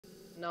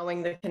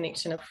knowing the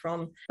connection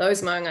from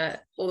those maunga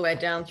all the way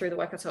down through the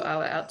Waikato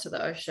Awa out to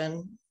the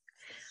ocean,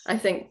 I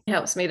think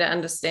helps me to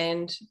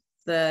understand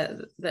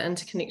the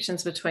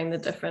interconnections between the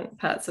different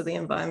parts of the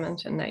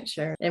environment and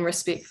nature, and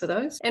respect for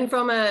those. And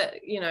from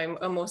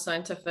a more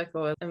scientific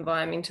or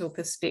environmental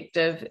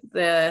perspective,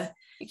 the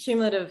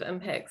cumulative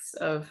impacts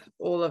of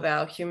all of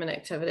our human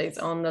activities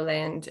on the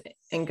land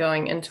and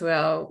going into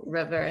our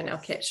river and our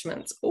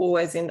catchments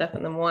always end up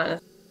in the Moana.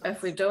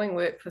 If we're doing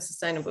work for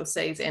sustainable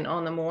seas and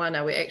on the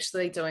Moana, we're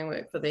actually doing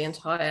work for the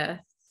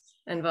entire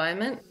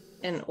environment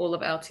and all of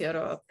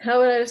Aotearoa. How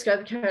would I describe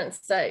the current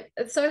state?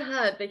 It's so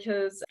hard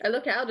because I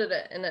look out at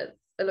it and it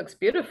looks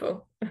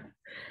beautiful,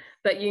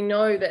 but you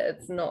know that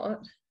it's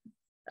not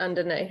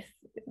underneath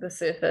the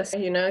surface.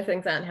 You know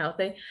things aren't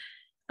healthy.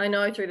 I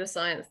know through the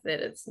science that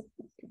it's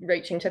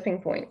reaching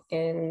tipping point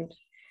and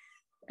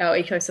our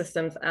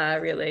ecosystems are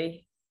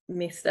really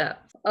messed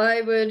up.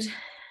 I would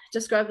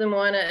describe the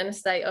Moana in a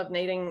state of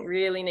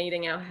really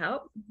needing our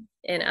help,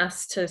 and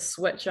us to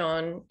switch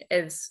on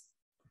as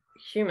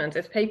humans,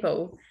 as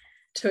people,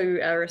 to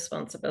our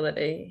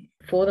responsibility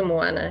for the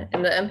Moana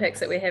and the impacts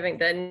that we're having,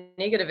 the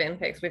negative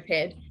impacts we've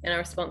had, and our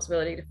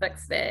responsibility to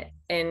fix that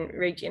and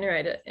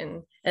regenerate it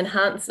and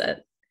enhance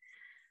it